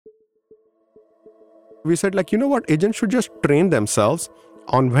We said, like, you know what, agents should just train themselves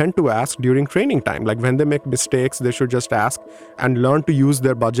on when to ask during training time. Like when they make mistakes, they should just ask and learn to use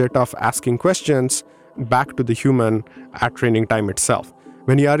their budget of asking questions back to the human at training time itself.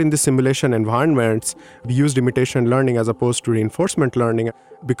 When you are in the simulation environments, we used imitation learning as opposed to reinforcement learning.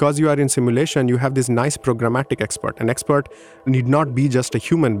 Because you are in simulation, you have this nice programmatic expert. An expert need not be just a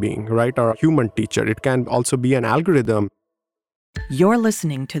human being, right? Or a human teacher. It can also be an algorithm. You're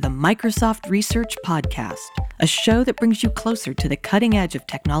listening to the Microsoft Research Podcast, a show that brings you closer to the cutting edge of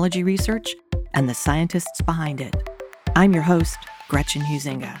technology research and the scientists behind it. I'm your host, Gretchen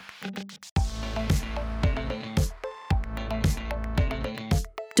Huizinga.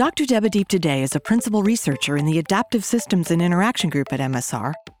 Dr. Debadeep today is a principal researcher in the Adaptive Systems and Interaction Group at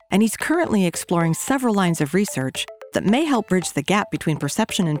MSR, and he's currently exploring several lines of research that may help bridge the gap between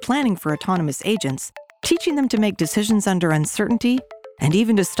perception and planning for autonomous agents, teaching them to make decisions under uncertainty and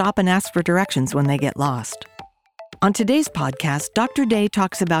even to stop and ask for directions when they get lost. On today's podcast, Dr. Dey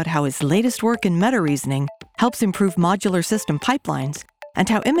talks about how his latest work in meta-reasoning helps improve modular system pipelines and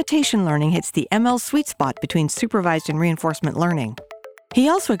how imitation learning hits the ML sweet spot between supervised and reinforcement learning. He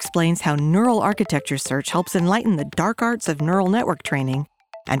also explains how neural architecture search helps enlighten the dark arts of neural network training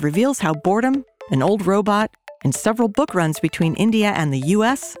and reveals how boredom, an old robot, and several book runs between India and the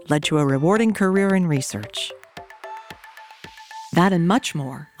US led to a rewarding career in research. That and much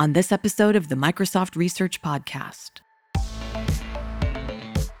more on this episode of the Microsoft Research Podcast.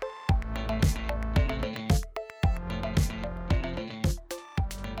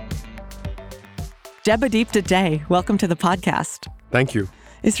 Debadeep Dey, welcome to the podcast. Thank you.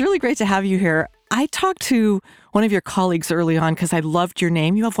 It's really great to have you here. I talked to one of your colleagues early on because I loved your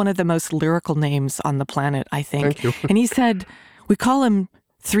name. You have one of the most lyrical names on the planet, I think. Thank you. And he said, we call him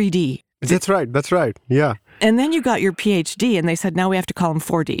 3D. That's right. Yeah. And then you got your PhD and they said, now we have to call him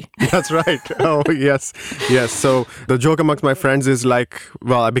 4D. That's right. Oh, yes. So the joke amongst my friends is like,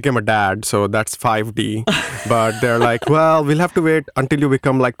 well, I became a dad, so that's 5D. But they're like, well, we'll have to wait until you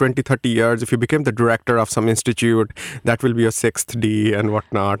become like 20, 30 years. If you became the director of some institute, that will be your 6th D and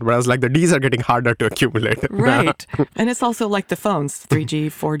whatnot. Whereas like the Ds are getting harder to accumulate. Right. And it's also like the phones, 3G,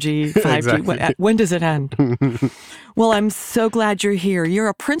 4G, 5G. Exactly. When does it end? Well, I'm so glad you're here. You're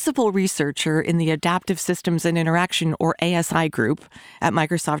a principal researcher in the Adaptive Systems and Interaction, or ASI group at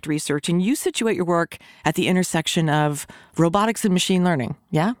Microsoft Research, and you situate your work at the intersection of robotics and machine learning,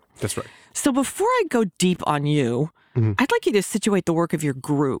 yeah? That's right. So before I go deep on you, I'd like you to situate the work of your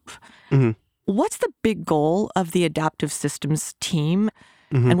group. What's the big goal of the Adaptive Systems team,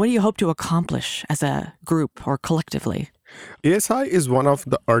 and what do you hope to accomplish as a group or collectively? ASI is one of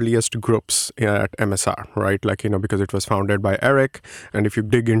the earliest groups at MSR, right? Like, because it was founded by Eric. And if you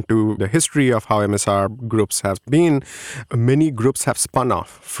dig into the history of how MSR groups have been, many groups have spun off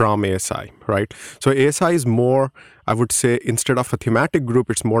from ASI, right? So ASI is more, I would say, instead of a thematic group,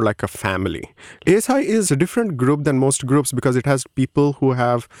 it's more like a family. ASI is a different group than most groups because it has people who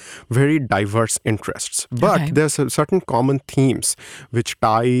have very diverse interests. But there's certain common themes which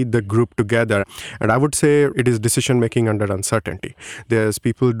tie the group together. And I would say it is decision-making under uncertainty. There's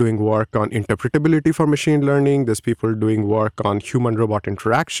people doing work on interpretability for machine learning. There's people doing work on human-robot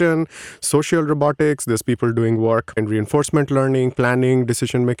interaction, social robotics. There's people doing work in reinforcement learning, planning,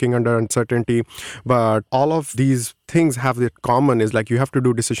 decision-making under uncertainty. But all of these things have in common is like you have to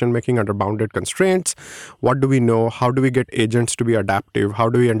do decision-making under bounded constraints. What do we know? How do we get agents to be adaptive? How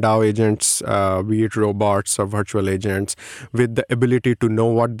do we endow agents, be it robots or virtual agents, with the ability to know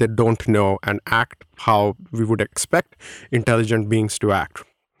what they don't know and act how we would expect intelligent beings to act?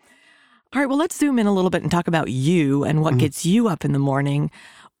 All right, well, let's zoom in a little bit and talk about you and what gets you up in the morning.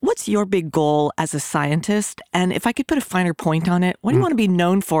 What's your big goal as a scientist? And if I could put a finer point on it, what do you want to be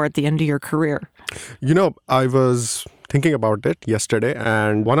known for at the end of your career? I was thinking about it yesterday,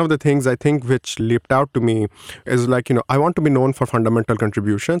 and one of the things I think which leaped out to me is like, I want to be known for fundamental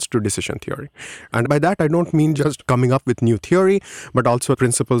contributions to decision theory. And by that, I don't mean just coming up with new theory, but also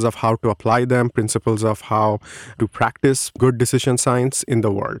principles of how to apply them, principles of how to practice good decision science in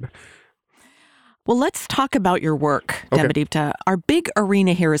the world. Well, let's talk about your work, Debadeep. Our big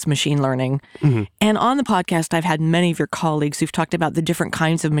arena here is machine learning. And on the podcast, I've had many of your colleagues who've talked about the different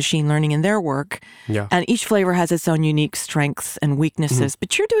kinds of machine learning in their work. Yeah. And each flavor has its own unique strengths and weaknesses.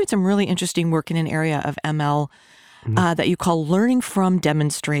 But you're doing some really interesting work in an area of ML that you call learning from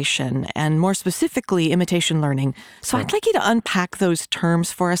demonstration, and more specifically, imitation learning. So I'd like you to unpack those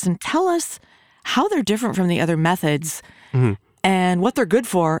terms for us and tell us how they're different from the other methods and what they're good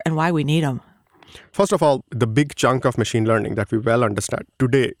for and why we need them. First of all, the big chunk of machine learning that we well understand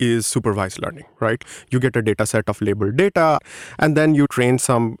today is supervised learning, right? You get a data set of labeled data, and then you train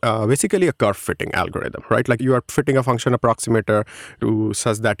some, basically a curve fitting algorithm, right? Like you are fitting a function approximator to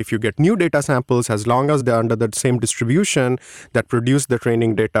such that if you get new data samples, as long as they're under the same distribution that produce the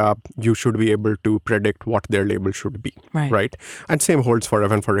training data, you should be able to predict what their label should be, right? And same holds for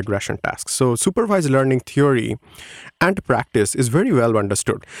even for regression tasks. So supervised learning theory and practice is very well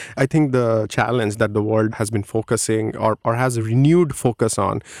understood. I think the challenge that the world has been focusing or has a renewed focus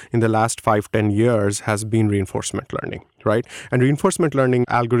on in the last 5-10 years has been reinforcement learning, right? And reinforcement learning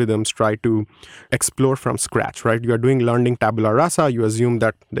algorithms try to explore from scratch, right? You are doing learning tabula rasa. You assume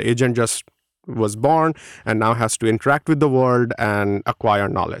that the agent just was born and now has to interact with the world and acquire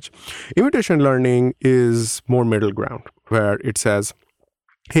knowledge. Imitation learning is more middle ground, where it says,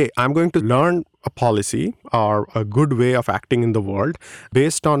 hey, I'm going to learn a policy or a good way of acting in the world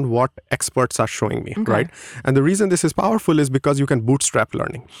based on what experts are showing me, right? And the reason this is powerful is because you can bootstrap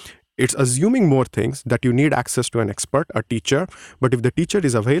learning. It's assuming more things that you need access to an expert, a teacher. But if the teacher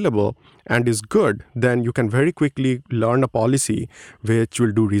is available and is good, then you can very quickly learn a policy which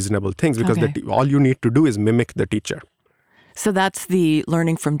will do reasonable things because all you need to do is mimic the teacher. So that's the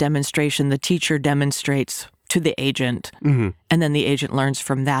learning from demonstration. The teacher demonstrates to the agent, and then the agent learns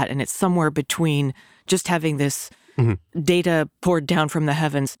from that. And it's somewhere between just having this data poured down from the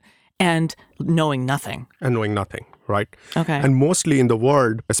heavens and knowing nothing. Right? Okay. And mostly in the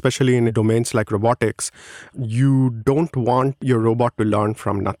world, especially in domains like robotics, you don't want your robot to learn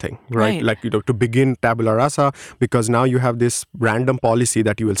from nothing, right? Like, to begin tabula rasa, because now you have this random policy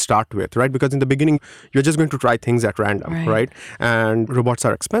that you will start with, right? Because in the beginning, you're just going to try things at random, right? And robots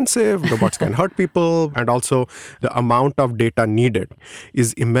are expensive, robots can hurt people, and also the amount of data needed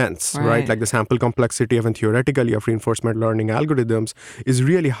is immense, right? Like the sample complexity, even theoretically, of reinforcement learning algorithms is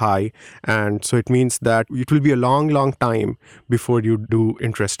really high. And so it means that it will be a long time before you do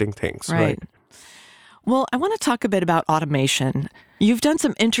interesting things, right? Well, I want to talk a bit about automation. You've done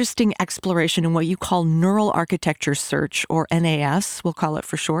some interesting exploration in what you call neural architecture search, or NAS, we'll call it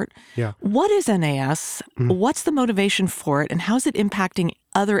for short. Yeah. What is NAS? What's the motivation for it? And how's it impacting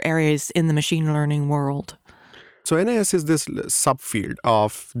other areas in the machine learning world? So NAS is this subfield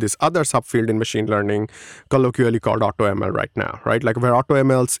of this other subfield in machine learning, colloquially called AutoML right now, right? Like where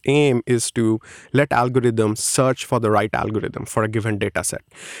AutoML's aim is to let algorithms search for the right algorithm for a given data set.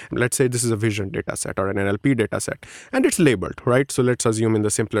 Let's say this is a vision data set or an NLP data set, and it's labeled, right? So let's assume in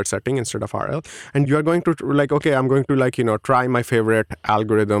the simpler setting instead of RL, and you are going to I'm going to try my favorite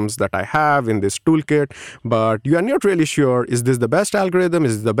algorithms that I have in this toolkit, but you are not really sure, is this the best algorithm?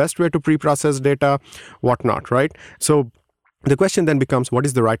 Is this the best way to pre-process data? Whatnot, right? So the question then becomes, what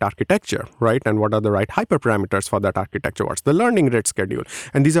is the right architecture, right? And what are the right hyperparameters for that architecture? What's the learning rate schedule?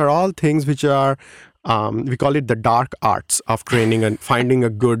 And these are all things which are, we call it the dark arts of training and finding a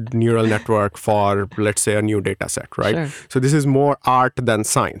good neural network for, let's say, a new data set, right? Sure. So this is more art than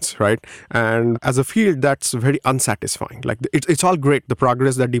science, right? And as a field, that's very unsatisfying. Like it's all great. The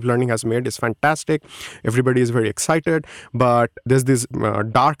progress that deep learning has made is fantastic. Everybody is very excited, but there's this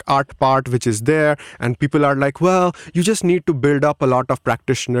dark art part which is there, and people are like, well, you just need to build up a lot of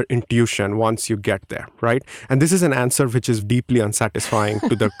practitioner intuition once you get there, right? And this is an answer which is deeply unsatisfying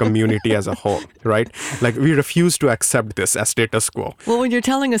to the community as a whole, right? Like we refuse to accept this as status quo. Well, when you're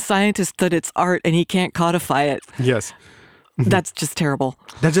telling a scientist that it's art and he can't codify it, yes, that's just terrible.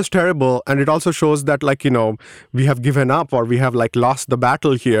 That's just terrible. And it also shows that, we have given up or we have lost the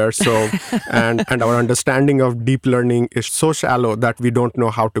battle here. So, and our understanding of deep learning is so shallow that we don't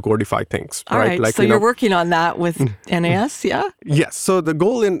know how to codify things. All right. So you're working on that with NAS, yeah? Yes. So the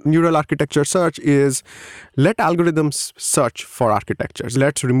goal in neural architecture search is let algorithms search for architectures.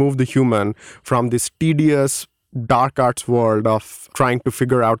 Let's remove the human from this tedious dark arts world of trying to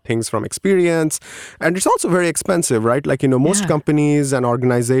figure out things from experience. And it's also very expensive, right? Most companies and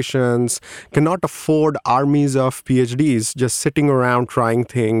organizations cannot afford armies of PhDs just sitting around trying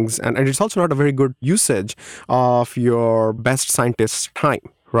things. And it's also not a very good usage of your best scientists' time,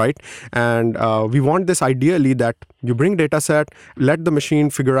 right? And we want this ideally that you bring data set, let the machine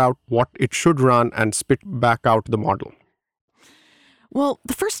figure out what it should run and spit back out the model. Well,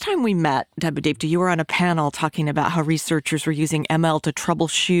 the first time we met, Debadipta, you were on a panel talking about how researchers were using ML to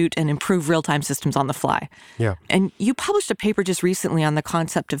troubleshoot and improve real-time systems on the fly. Yeah. And you published a paper just recently on the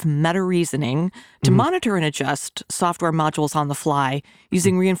concept of meta-reasoning to monitor and adjust software modules on the fly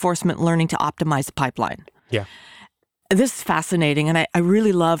using reinforcement learning to optimize the pipeline. Yeah. This is fascinating, and I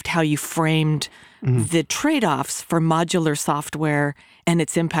really loved how you framed the trade-offs for modular software and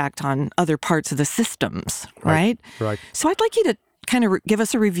its impact on other parts of the systems, right? Right. So I'd like you to kind of give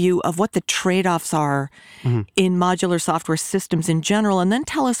us a review of what the trade-offs are in modular software systems in general, and then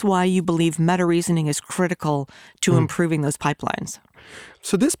tell us why you believe meta-reasoning is critical to improving those pipelines.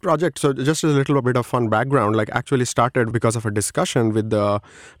 So this project, so just a little bit of fun background, like actually started because of a discussion with the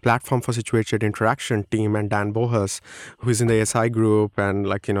Platform for Situated Interaction team and Dan Bohus, who is in the ASI group and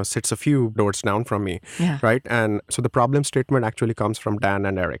sits a few doors down from me, right? And so the problem statement actually comes from Dan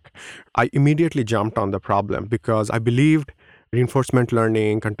and Eric. I immediately jumped on the problem because I believed reinforcement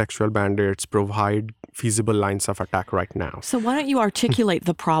learning, contextual bandits provide feasible lines of attack right now. So why don't you articulate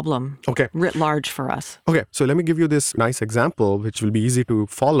the problem writ large for us? Okay, so let me give you this nice example, which will be easy to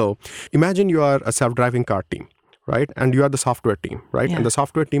follow. Imagine you are a self-driving car team, right? And you are the software team, right? Yeah. And the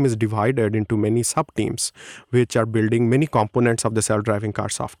software team is divided into many sub-teams, which are building many components of the self-driving car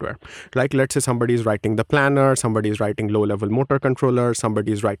software. Like, let's say somebody is writing the planner, somebody is writing low-level motor controller,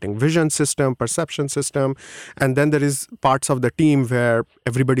 somebody is writing vision system, perception system. And then there is parts of the team where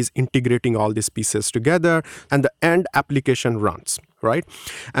everybody's integrating all these pieces together and the end application runs. Right?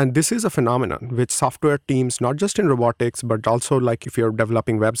 And this is a phenomenon which software teams, not just in robotics, but also like if you're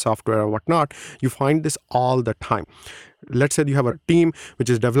developing web software or whatnot, you find this all the time. Let's say you have a team which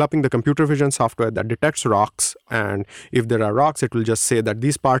is developing the computer vision software that detects rocks. And if there are rocks, it will just say that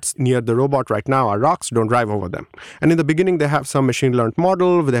these parts near the robot right now are rocks, don't drive over them. And in the beginning, they have some machine learned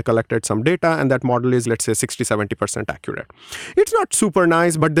model where they collected some data, and that model is, let's say, 60-70% accurate. It's not super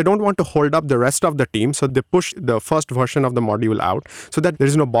nice, but they don't want to hold up the rest of the team. So they push the first version of the module out so that there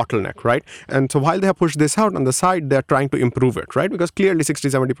is no bottleneck, right? And so while they have pushed this out on the side, they're trying to improve it, right? Because clearly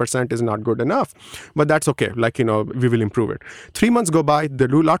 60-70% is not good enough, but that's okay. We will improve it. 3 months go by, they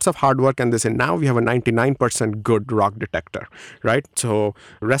do lots of hard work, and they say, now we have a 99% good rock detector, right? So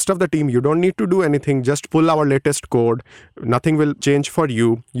rest of the team, you don't need to do anything. Just pull our latest code. Nothing will change for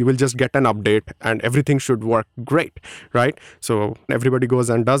you. You will just get an update and everything should work great, right? So everybody goes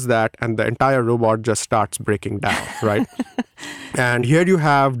and does that, and the entire robot just starts breaking down, right? And here you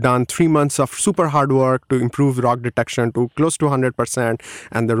have done 3 months of super hard work to improve rock detection to close to 100%,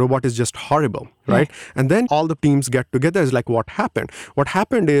 and the robot is just horrible, right? And then all the teams get together. Is like, what happened? What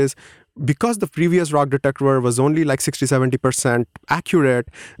happened is, because the previous rock detector was only like 60-70% accurate,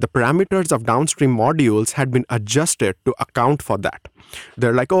 the parameters of downstream modules had been adjusted to account for that.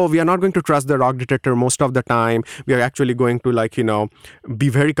 They're like, oh, we are not going to trust the rock detector most of the time. We are actually going to be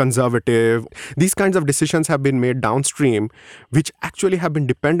very conservative. These kinds of decisions have been made downstream, which actually have been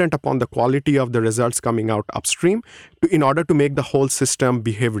dependent upon the quality of the results coming out upstream in order to make the whole system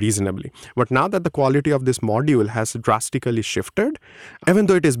behave reasonably. But now that the quality of this module has drastically shifted, even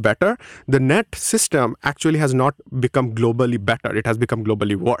though it is better, the net system actually has not become globally better. It has become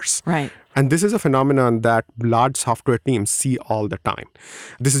globally worse. Right. And this is a phenomenon that large software teams see all the time.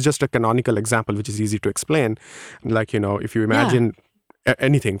 This is just a canonical example, which is easy to explain. Like, if you imagine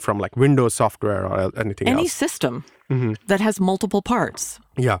anything from like Windows software or anything else. Any system that has multiple parts.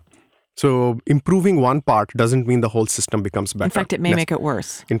 Yeah. So improving one part doesn't mean the whole system becomes better. In fact, it may make it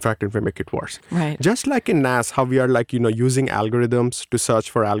worse. In fact, it may make it worse. Right. Just like in NAS, how we are using algorithms to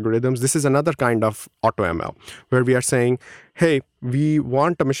search for algorithms. This is another kind of AutoML where we are saying, hey, we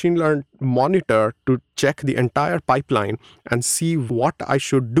want a machine learned monitor to check the entire pipeline and see what I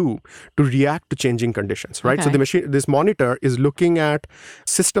should do to react to changing conditions, right? Okay. So this monitor is looking at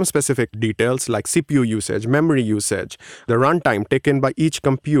system-specific details like CPU usage, memory usage, the runtime taken by each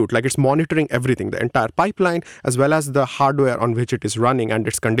compute. Like, it's monitoring everything, the entire pipeline, as well as the hardware on which it is running and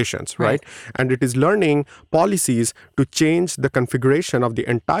its conditions, right? And it is learning policies to change the configuration of the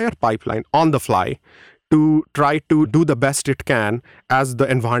entire pipeline on the fly to try to do the best it can as the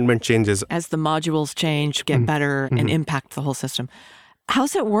environment changes. As the modules change, get better, and impact the whole system.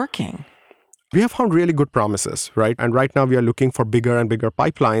 How's it working? We have found really good promises, right? And right now we are looking for bigger and bigger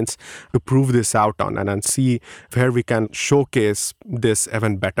pipelines to prove this out on and see where we can showcase this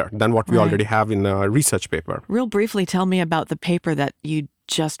even better than what we already have in a research paper. Real briefly, tell me about the paper that you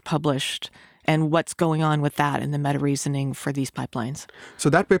just published and what's going on with that and the meta-reasoning for these pipelines. So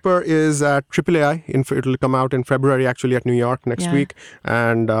that paper is at AAAI. It will come out in February, actually, at New York next week.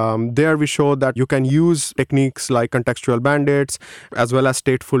 And there we show that you can use techniques like contextual bandits as well as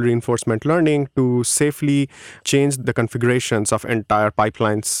stateful reinforcement learning to safely change the configurations of entire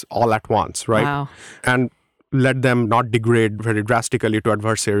pipelines all at once, right? Wow. And let them not degrade very drastically to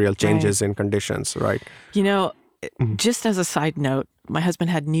adversarial changes in conditions, right? Just as a side note, my husband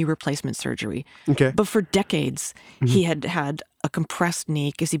had knee replacement surgery. Okay. But for decades, he had had a compressed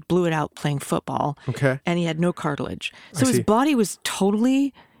knee because he blew it out playing football. Okay. And he had no cartilage. So I his see. body was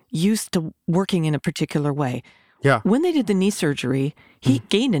totally used to working in a particular way. Yeah. When they did the knee surgery, he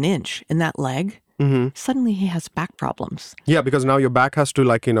gained an inch in that leg. suddenly he has back problems. Yeah, because now your back has to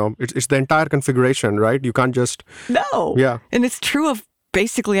it's the entire configuration, right? You can't just... No. Yeah. And it's true of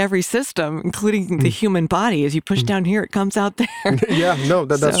basically every system, including the human body. As you push down here, it comes out there. Yeah, no,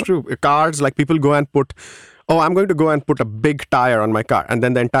 that's true. Cars, like people go and put... Oh, I'm going to go and put a big tire on my car. And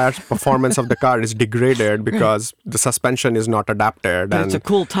then the entire performance of the car is degraded because the suspension is not adapted. But it's a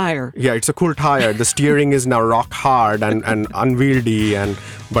cool tire. Yeah, it's a cool tire. The steering is now rock hard and unwieldy,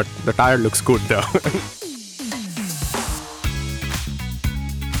 but the tire looks good though.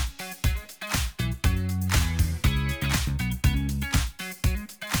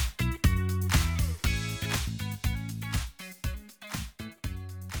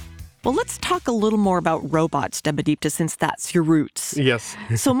 Well, let's talk a little more about robots, Debadipta, since that's your roots. Yes.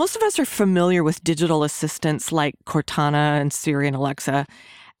 So most of us are familiar with digital assistants like Cortana and Siri and Alexa.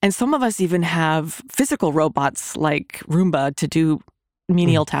 And some of us even have physical robots like Roomba to do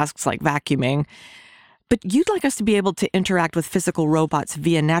menial tasks like vacuuming. But you'd like us to be able to interact with physical robots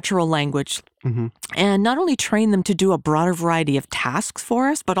via natural language and not only train them to do a broader variety of tasks for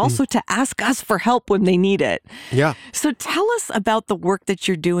us, but also to ask us for help when they need it. Yeah. So tell us about the work that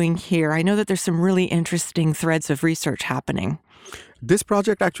you're doing here. I know that there's some really interesting threads of research happening. This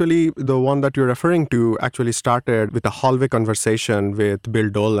project, actually, the one that you're referring to, actually started with a hallway conversation with Bill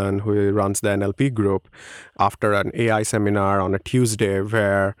Dolan, who runs the NLP group, after an AI seminar on a Tuesday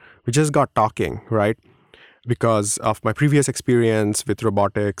where we just got talking, right? Because of my previous experience with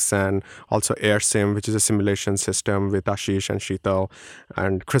robotics and also AirSim, which is a simulation system with Ashish and Sheetal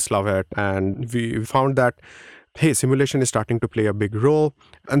and Chris Lovett. And we found that, hey, simulation is starting to play a big role.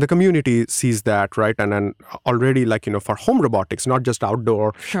 And the community sees that, right? And then already, for home robotics, not just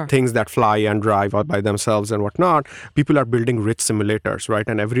outdoor things that fly and drive out by themselves and whatnot, people are building rich simulators, right?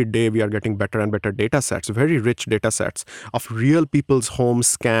 And every day we are getting better and better data sets, very rich data sets of real people's homes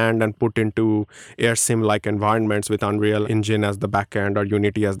scanned and put into AirSim-like environments with Unreal Engine as the backend or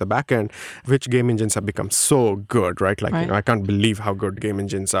Unity as the backend, which game engines have become so good, right? I can't believe how good game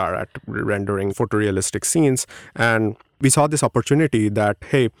engines are at rendering photorealistic scenes. And we saw this opportunity that,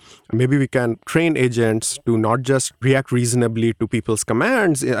 hey, maybe we can train agents to not just react reasonably to people's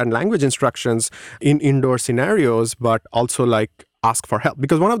commands and language instructions in indoor scenarios, but also ask for help.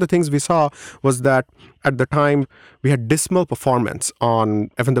 Because one of the things we saw was that at the time, we had dismal performance on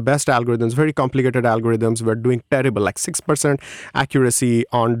even the best algorithms, very complicated algorithms were doing terrible, 6% accuracy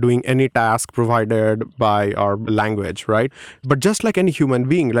on doing any task provided by our language, right? But just like any human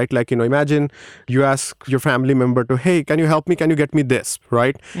being, right? Imagine you ask your family member to, hey, can you help me? Can you get me this,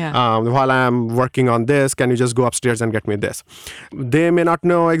 right? Yeah. While I'm working on this, can you just go upstairs and get me this? They may not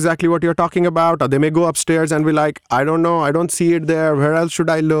know exactly what you're talking about, or they may go upstairs and be like, I don't know, I don't see it there. Where else should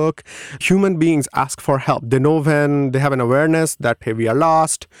I look? Human beings ask for help. They know when they have an awareness that, hey, we are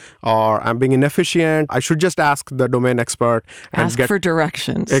lost or I'm being inefficient. I should just ask the domain expert. And ask for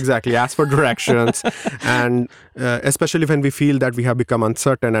directions. Exactly. Ask for directions. And especially when we feel that we have become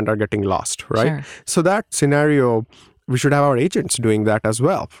uncertain and are getting lost, right? Sure. So that scenario, we should have our agents doing that as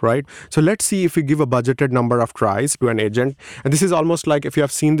well, right? So let's see if we give a budgeted number of tries to an agent. And this is almost like if you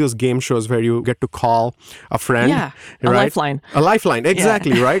have seen those game shows where you get to call a friend. Yeah, a lifeline. A lifeline,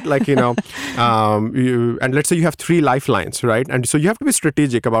 exactly, yeah. Right? And let's say you have 3 lifelines, right? And so you have to be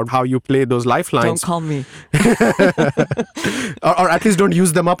strategic about how you play those lifelines. Don't call me. or at least don't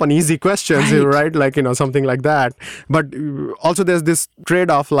use them up on easy questions, right? Something like that. But also there's this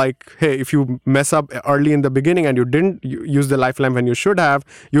trade-off hey, if you mess up early in the beginning and you didn't use the lifeline when you should have,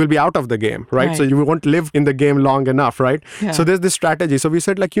 you will be out of the game, right? So you won't live in the game long enough, right? Yeah. So there's this strategy. So we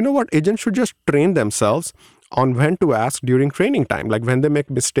said, you know what? Agents should just train themselves on when to ask during training time. When they make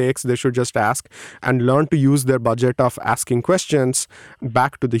mistakes, they should just ask and learn to use their budget of asking questions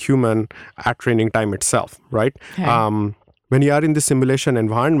back to the human at training time itself, right? Okay. When you are in the simulation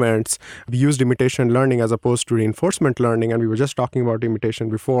environments, we used imitation learning as opposed to reinforcement learning. And we were just talking about imitation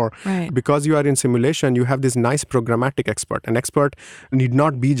before. Right. Because you are in simulation, you have this nice programmatic expert. An expert need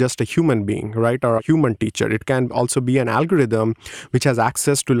not be just a human being, right? Or a human teacher. It can also be an algorithm which has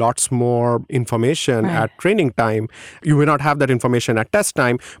access to lots more information at training time. You may not have that information at test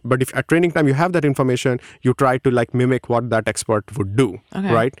time, but if at training time you have that information, you try to mimic what that expert would do,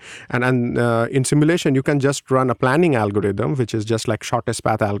 right? And in simulation, you can just run a planning algorithm, which is just shortest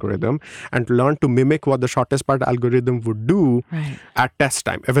path algorithm, and learn to mimic what the shortest path algorithm would do at test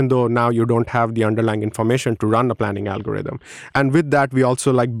time, even though now you don't have the underlying information to run a planning algorithm. And with that, we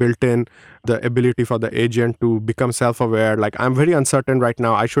also built in the ability for the agent to become self-aware, I'm very uncertain right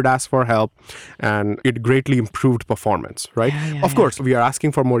now, I should ask for help, and it greatly improved performance, right? Of course, we are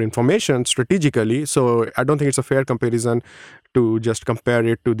asking for more information strategically, so I don't think it's a fair comparison to just compare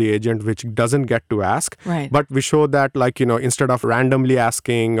it to the agent which doesn't get to ask. Right. But we show that, instead of randomly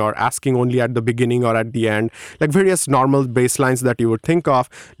asking or asking only at the beginning or at the end, like various normal baselines that you would think of,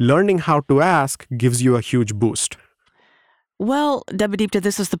 learning how to ask gives you a huge boost. Well, Debadeepta,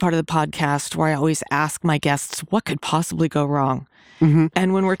 this is the part of the podcast where I always ask my guests, what could possibly go wrong? Mm-hmm.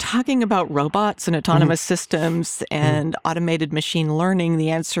 And when we're talking about robots and autonomous systems and automated machine learning,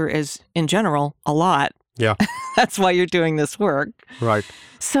 the answer is, in general, a lot. Yeah. That's why you're doing this work. Right.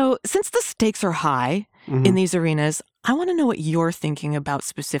 So since the stakes are high in these arenas, I want to know what you're thinking about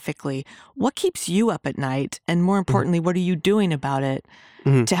specifically. What keeps you up at night? And more importantly, what are you doing about it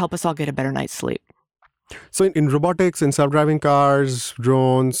to help us all get a better night's sleep? So in robotics, in self-driving cars,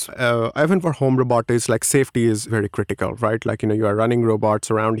 drones, even for home robotics, like safety is very critical, right? Like, you are running robots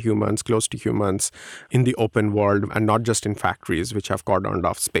around humans, close to humans, in the open world, and not just in factories, which have cordoned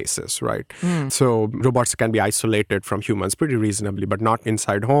off spaces, right? So robots can be isolated from humans pretty reasonably, but not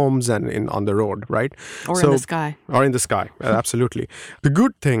inside homes and on the road, right? Or in the sky. Or in the sky, absolutely. The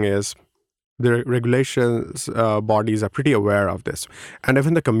good thing is, the regulations bodies are pretty aware of this. And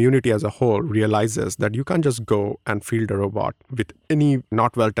even the community as a whole realizes that you can't just go and field a robot with any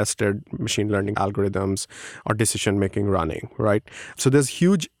not well-tested machine learning algorithms or decision-making running, right? So there's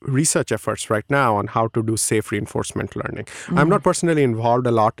huge research efforts right now on how to do safe reinforcement learning. I'm not personally involved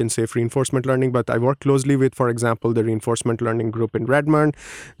a lot in safe reinforcement learning, but I work closely with, for example, the reinforcement learning group in Redmond,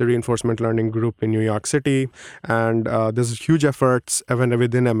 the reinforcement learning group in New York City. And there's huge efforts even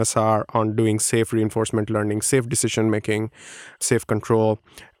within MSR on doing safe reinforcement learning, safe decision-making, safe control.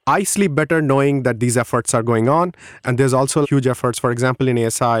 I sleep better knowing that these efforts are going on. And there's also huge efforts, for example, in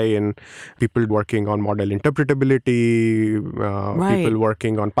ASI, in people working on model interpretability, people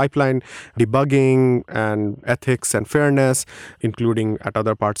working on pipeline debugging and ethics and fairness, including at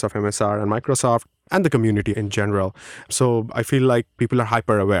other parts of MSR and Microsoft, and the community in general. So I feel like people are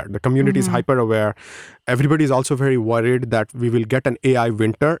hyper aware. The community is hyper aware. Everybody is also very worried that we will get an AI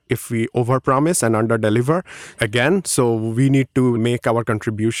winter if we overpromise and underdeliver again. So we need to make our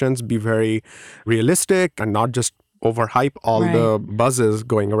contributions be very realistic and not just overhype all the buzzes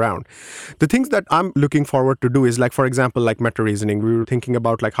going around. The things that I'm looking forward to do is, like, for example, like meta reasoning. We were thinking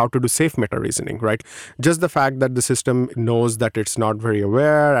about like how to do safe meta reasoning, right? Just the fact that the system knows that it's not very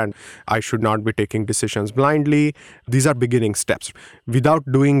aware and I should not be taking decisions blindly. These are beginning steps. Without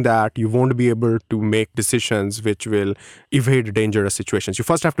doing that, you won't be able to make decisions which will evade dangerous situations. You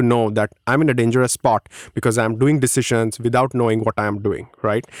first have to know that I'm in a dangerous spot because I'm doing decisions without knowing what I'm doing,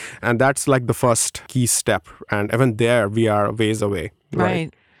 right? And that's like the first key step. And even there, we are a ways away.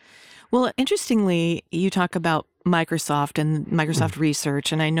 Right. Well, interestingly, you talk about Microsoft and Microsoft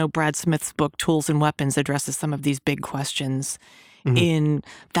research, and I know Brad Smith's book, Tools and Weapons, addresses some of these big questions in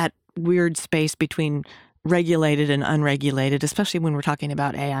that weird space between regulated and unregulated, especially when we're talking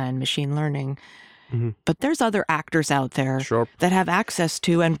about AI and machine learning. But there's other actors out there that have access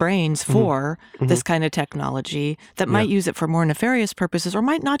to and brains for this kind of technology that might use it for more nefarious purposes or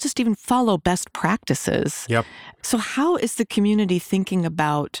might not just even follow best practices. So how is the community thinking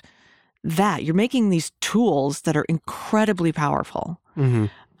about that? You're making these tools that are incredibly powerful. So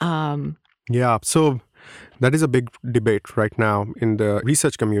that is a big debate right now in the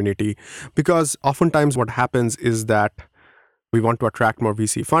research community, because oftentimes what happens is that we want to attract more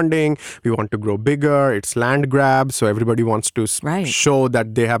VC funding. We want to grow bigger. It's land grab. So everybody wants to show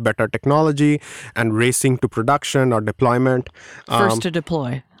that they have better technology and racing to production or deployment. First to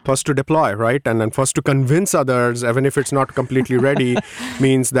deploy. First to deploy, right? And then first to convince others, even if it's not completely ready,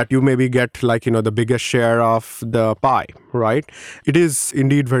 means that you maybe get the biggest share of the pie, right? It is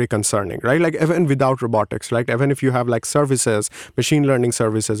indeed very concerning, right? Like even without robotics, right? Even if you have like services, machine learning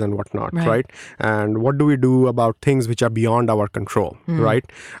services and whatnot, right? And what do we do about things which are beyond our control, right?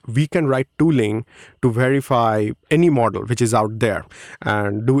 We can write tooling to verify any model which is out there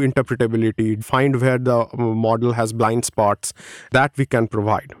and do interpretability, find where the model has blind spots that we can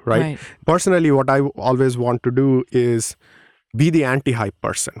provide. Right? Personally, what I always want to do is be the anti-hype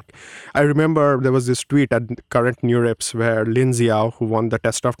person. I remember there was this tweet at Current NeurIPS where Lin Xiao, who won the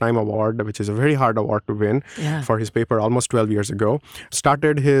Test of Time Award, which is a very hard award to win for his paper almost 12 years ago,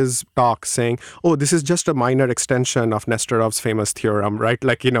 started his talk saying, oh, this is just a minor extension of Nesterov's famous theorem, right?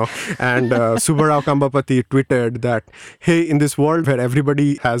 And Subbarao Kambapati tweeted that, hey, in this world where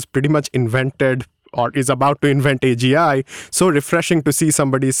everybody has pretty much invented or is about to invent AGI, so refreshing to see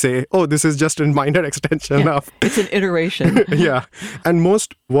somebody say, oh, this is just a minor extension of... It's an iteration. And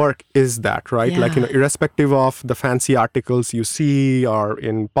most work is that, right? Irrespective of the fancy articles you see or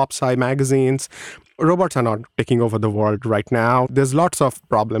in PopSci magazines, robots are not taking over the world right now. There's lots of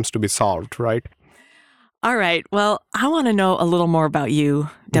problems to be solved, right? All right. Well, I want to know a little more about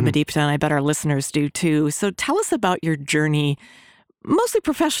you, Debadipta, and I bet our listeners do too. So tell us about your journey, mostly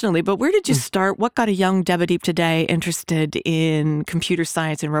professionally, but where did you start? What got a young Debadip today interested in computer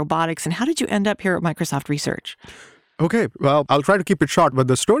science and robotics, and how did you end up here at Microsoft Research? Okay, well, I'll try to keep it short, but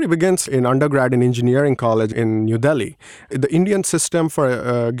the story begins in undergrad in engineering college in New Delhi. The Indian system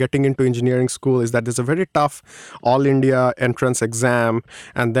for getting into engineering school is that there's a very tough all-India entrance exam,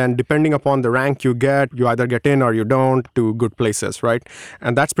 and then depending upon the rank you get, you either get in or you don't to good places, right?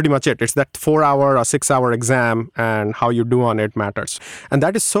 And that's pretty much it. It's that 4-hour or 6-hour exam, and how you do on it matters. And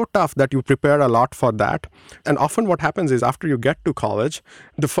that is so tough that you prepare a lot for that. And often what happens is after you get to college,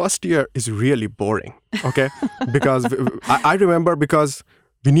 the first year is really boring. Okay, because I remember because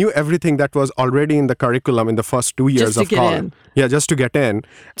we knew everything that was already in the curriculum in the first 2 years of college. Yeah, just to get in.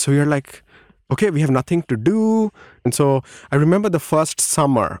 So you're like, okay, we have nothing to do. And so I remember the first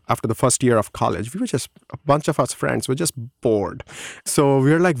summer after the first year of college, we were just, a bunch of us friends were just bored. So we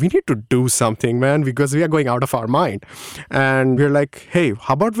were like, we need to do something, man, because we are going out of our mind. And we were like, hey,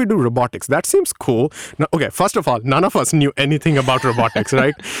 how about we do robotics? That seems cool. Now, okay, first of all, none of us knew anything about robotics,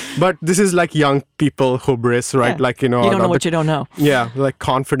 right? But this is like young people hubris, right? Yeah. Like, you don't know what you don't know. Yeah, like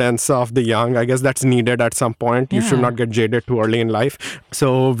confidence of the young. I guess that's needed at some point. You should not get jaded too early in life.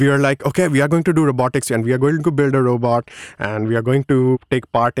 So we were like, okay, we are going to do robotics and we are going to build a robot, and we are going to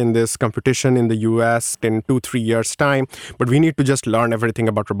take part in this competition in the US in 2-3 years time, but we need to just learn everything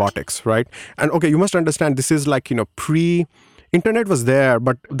about robotics, right? And okay, you must understand this is like, internet was there,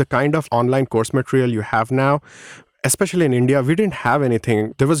 but the kind of online course material you have now, especially in India, we didn't have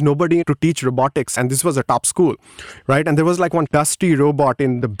anything. There was nobody to teach robotics, and this was a top school, right? And there was like one dusty robot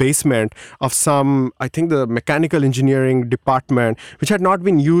in the basement of some, I think the mechanical engineering department, which had not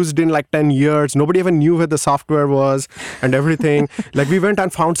been used in like 10 years. Nobody even knew where the software was and everything. Like we went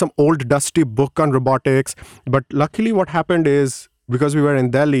and found some old dusty book on robotics. But luckily what happened is, because we were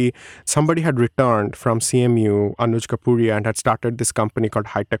in Delhi, somebody had returned from CMU, Anuj Kapuria, and had started this company called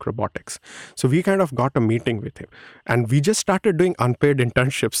High Tech Robotics. So we kind of got a meeting with him. And we just started doing unpaid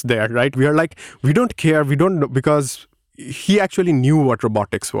internships there, right? We are like, we don't care, we don't know, because he actually knew what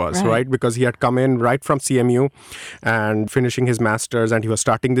robotics was, right? Because he had come in right from CMU and finishing his master's, and he was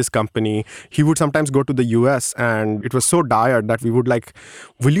starting this company. He would sometimes go to the US, and it was so dire that we would like,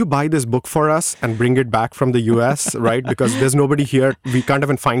 will you buy this book for us and bring it back from the US, right? Because there's nobody here. We can't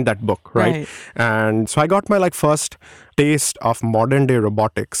even find that book, right? And so I got my like first taste of modern day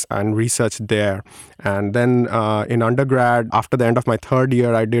robotics and research there. And then in undergrad, after the end of my third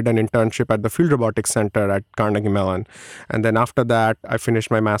year, I did an internship at the Field Robotics Center at Carnegie Mellon. And then after that, I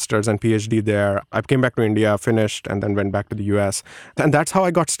finished my master's and PhD there. I came back to India, finished, and then went back to the US. And that's how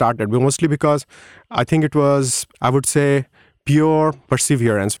I got started, mostly because I think it was, I would say, pure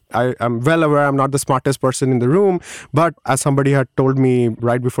perseverance. I'm well aware I'm not the smartest person in the room, but as somebody had told me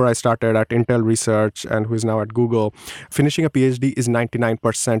right before I started at Intel Research and who is now at Google, finishing a PhD is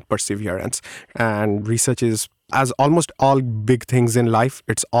 99% perseverance. And research is, as almost all big things in life,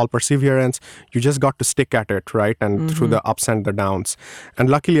 it's all perseverance. You just got to stick at it, right? And through the ups and the downs. And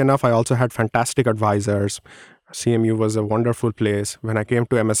luckily enough, I also had fantastic advisors. CMU was a wonderful place. When I came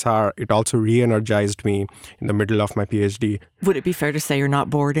to MSR, it also re-energized me in the middle of my PhD. Would it be fair to say you're not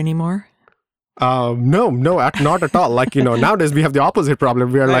bored anymore? No, not at all. Like, nowadays we have the opposite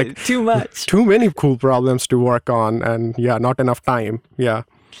problem. We are like, too much. Too many cool problems to work on, and not enough time. Yeah.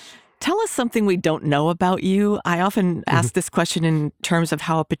 Tell us something we don't know about you. I often ask this question in terms of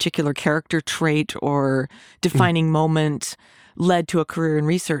how a particular character trait or defining moment led to a career in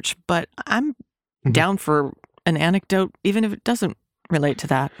research, but I'm down for an anecdote, even if it doesn't relate to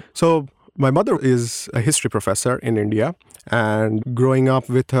that. So my mother is a history professor in India, and growing up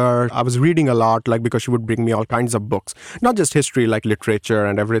with her, I was reading a lot, like because she would bring me all kinds of books, not just history, like literature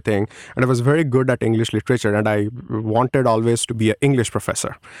and everything. And I was very good at English literature, and I wanted always to be an English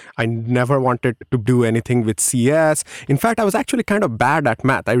professor. I never wanted to do anything with CS. In fact, I was actually kind of bad at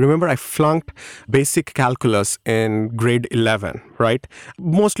math. I remember I flunked basic calculus in grade 11, right?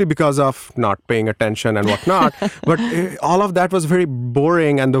 Mostly because of not paying attention and whatnot. But all of that was very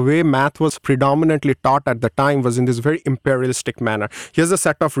boring, and the way math was predominantly taught at the time was in this very imperialistic manner. Here's a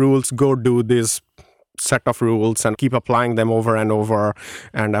set of rules, go do this set of rules and keep applying them over and over.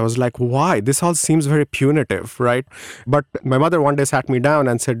 And I was like, why? This all seems very punitive, right? But my mother one day sat me down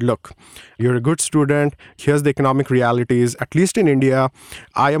and said, look, you're a good student. Here's the economic realities. At least in India,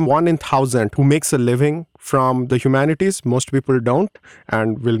 I am 1 in 1,000 who makes a living from the humanities. Most people don't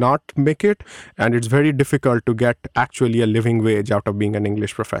and will not make it. And it's very difficult to get actually a living wage out of being an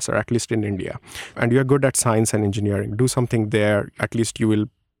English professor, at least in India. And you're good at science and engineering. Do something there. At least you will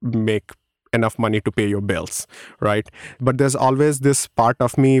make enough money to pay your bills, right? But there's always this part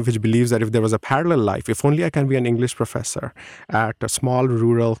of me which believes that if there was a parallel life, if only I can be an English professor at a small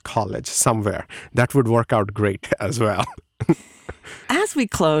rural college somewhere, that would work out great as well. As we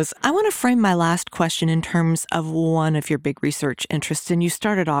close, I want to frame my last question in terms of one of your big research interests, and you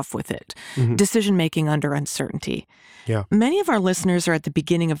started off with it, decision-making under uncertainty. Yeah. Many of our listeners are at the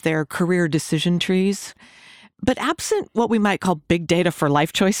beginning of their career decision trees, but absent what we might call big data for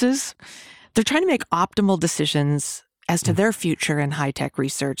life choices, they're trying to make optimal decisions as to their future in high-tech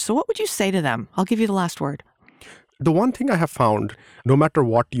research. So what would you say to them? I'll give you the last word. The one thing I have found, no matter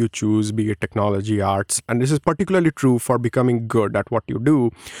what you choose, be it technology, arts, and this is particularly true for becoming good at what you do,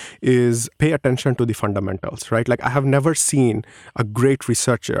 is pay attention to the fundamentals, right? Like I have never seen a great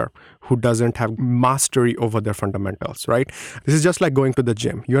researcher who doesn't have mastery over their fundamentals, right? This is just like going to the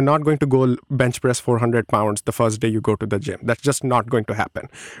gym. You're not going to go bench press 400 pounds the first day you go to the gym. That's just not going to happen,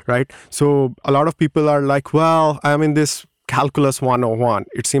 right? So a lot of people are like, well, I'm in this Calculus 101,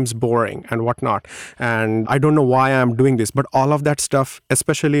 it seems boring and whatnot. And I don't know why I'm doing this, but all of that stuff,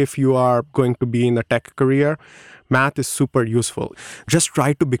 especially if you are going to be in a tech career, math is super useful. Just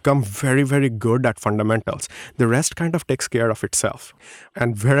try to become very, very good at fundamentals. The rest kind of takes care of itself.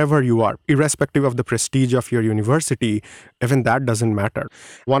 And wherever you are, irrespective of the prestige of your university, even that doesn't matter.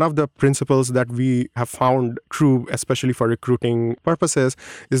 One of the principles that we have found true, especially for recruiting purposes,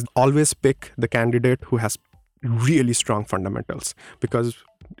 is always pick the candidate who has really strong fundamentals, because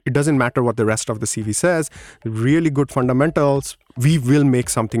it doesn't matter what the rest of the CV says. Really good fundamentals, we will make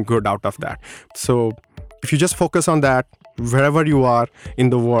something good out of that. So if you just focus on that, wherever you are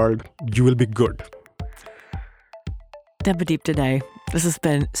in the world, you will be good. Debadeep today, this has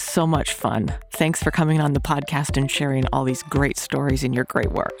been so much fun. Thanks for coming on the podcast and sharing all these great stories and your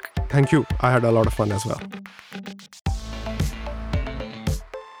great work. Thank you. I had a lot of fun as well.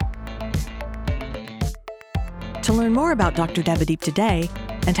 To learn more about Dr. Debadeep today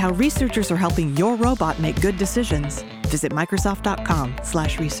and how researchers are helping your robot make good decisions, visit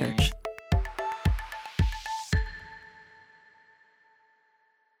Microsoft.com/research.